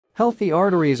Healthy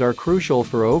arteries are crucial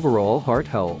for overall heart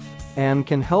health and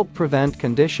can help prevent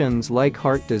conditions like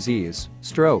heart disease,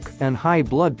 stroke, and high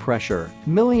blood pressure.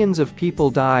 Millions of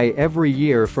people die every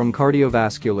year from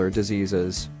cardiovascular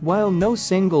diseases. While no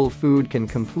single food can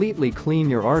completely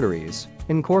clean your arteries,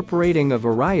 incorporating a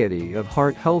variety of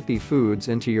heart-healthy foods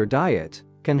into your diet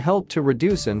can help to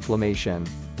reduce inflammation,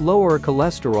 lower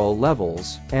cholesterol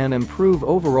levels, and improve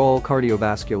overall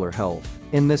cardiovascular health.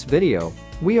 In this video,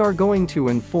 we are going to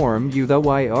inform you the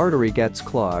why artery gets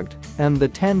clogged and the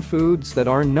 10 foods that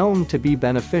are known to be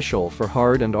beneficial for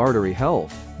heart and artery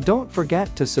health. Don't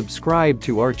forget to subscribe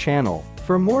to our channel.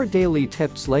 For more daily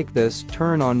tips like this,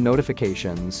 turn on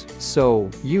notifications so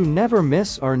you never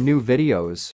miss our new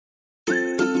videos.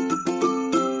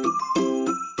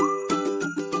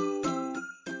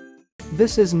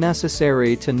 This is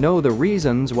necessary to know the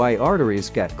reasons why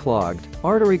arteries get clogged.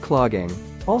 Artery clogging,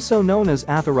 also known as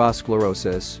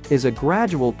atherosclerosis, is a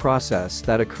gradual process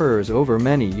that occurs over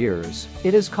many years.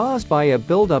 It is caused by a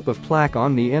buildup of plaque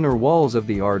on the inner walls of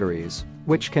the arteries,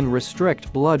 which can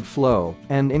restrict blood flow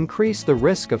and increase the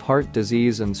risk of heart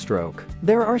disease and stroke.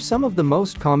 There are some of the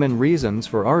most common reasons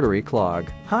for artery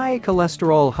clog: high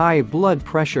cholesterol, high blood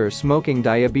pressure, smoking,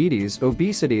 diabetes,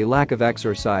 obesity, lack of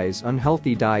exercise,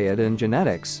 unhealthy diet, and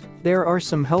genetics. There are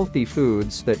some healthy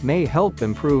foods that may help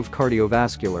improve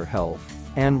cardiovascular health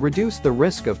and reduce the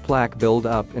risk of plaque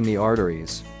buildup in the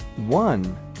arteries. 1.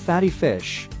 Fatty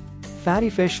fish. Fatty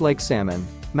fish like salmon,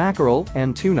 mackerel,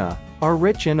 and tuna are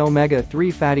rich in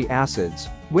omega-3 fatty acids,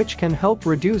 which can help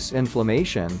reduce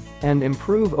inflammation and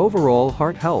improve overall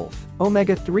heart health.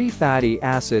 Omega-3 fatty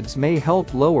acids may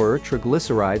help lower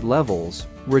triglyceride levels,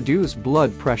 reduce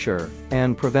blood pressure,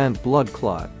 and prevent blood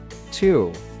clot.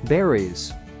 2.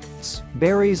 Berries.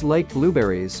 Berries like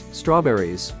blueberries,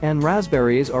 strawberries, and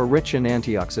raspberries are rich in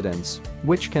antioxidants,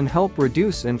 which can help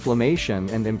reduce inflammation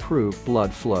and improve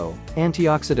blood flow.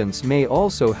 Antioxidants may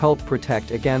also help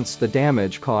protect against the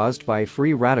damage caused by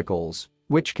free radicals,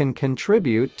 which can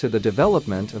contribute to the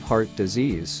development of heart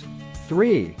disease.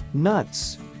 3.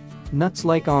 Nuts. Nuts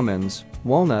like almonds,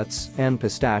 walnuts, and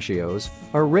pistachios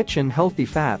are rich in healthy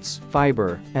fats,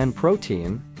 fiber, and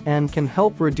protein, and can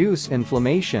help reduce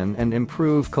inflammation and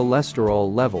improve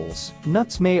cholesterol levels.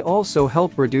 Nuts may also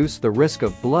help reduce the risk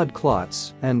of blood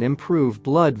clots and improve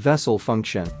blood vessel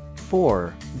function.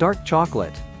 4. Dark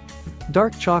chocolate.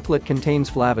 Dark chocolate contains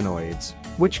flavonoids,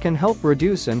 which can help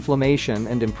reduce inflammation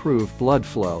and improve blood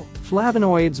flow.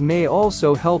 Flavonoids may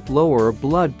also help lower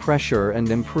blood pressure and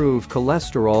improve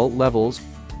cholesterol levels.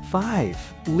 5.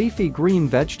 Leafy green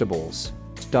vegetables.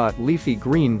 Leafy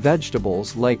green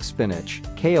vegetables like spinach,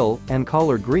 kale, and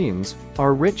collard greens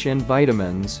are rich in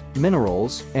vitamins,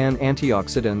 minerals, and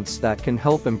antioxidants that can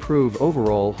help improve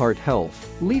overall heart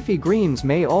health. Leafy greens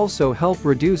may also help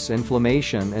reduce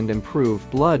inflammation and improve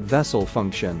blood vessel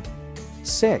function.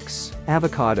 6.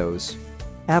 Avocados.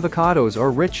 Avocados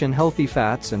are rich in healthy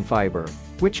fats and fiber,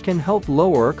 which can help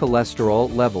lower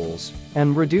cholesterol levels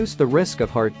and reduce the risk of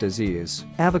heart disease.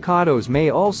 Avocados may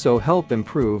also help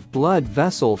improve blood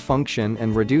vessel function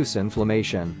and reduce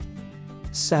inflammation.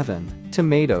 7.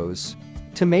 Tomatoes.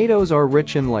 Tomatoes are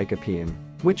rich in lycopene,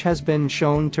 which has been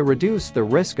shown to reduce the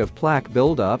risk of plaque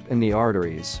buildup in the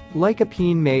arteries.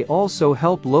 Lycopene may also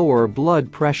help lower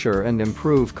blood pressure and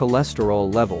improve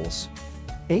cholesterol levels.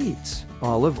 8.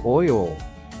 Olive oil.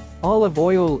 Olive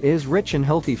oil is rich in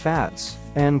healthy fats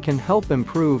and can help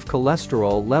improve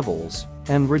cholesterol levels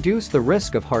and reduce the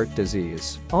risk of heart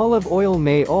disease. Olive oil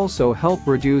may also help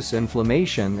reduce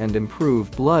inflammation and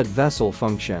improve blood vessel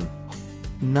function.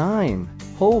 9.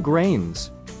 Whole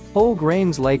grains. Whole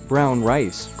grains like brown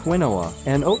rice, quinoa,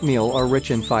 and oatmeal are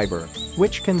rich in fiber,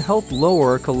 which can help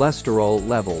lower cholesterol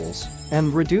levels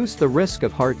and reduce the risk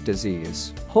of heart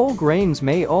disease. Whole grains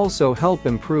may also help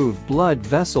improve blood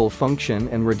vessel function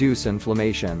and reduce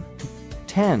inflammation.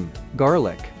 10.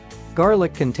 Garlic.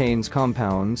 Garlic contains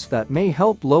compounds that may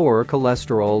help lower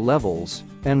cholesterol levels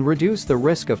and reduce the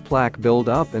risk of plaque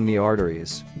buildup in the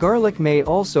arteries. Garlic may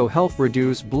also help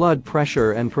reduce blood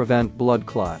pressure and prevent blood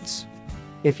clots.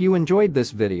 If you enjoyed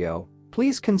this video,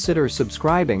 please consider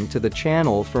subscribing to the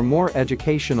channel for more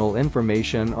educational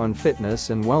information on fitness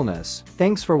and wellness.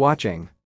 Thanks for watching.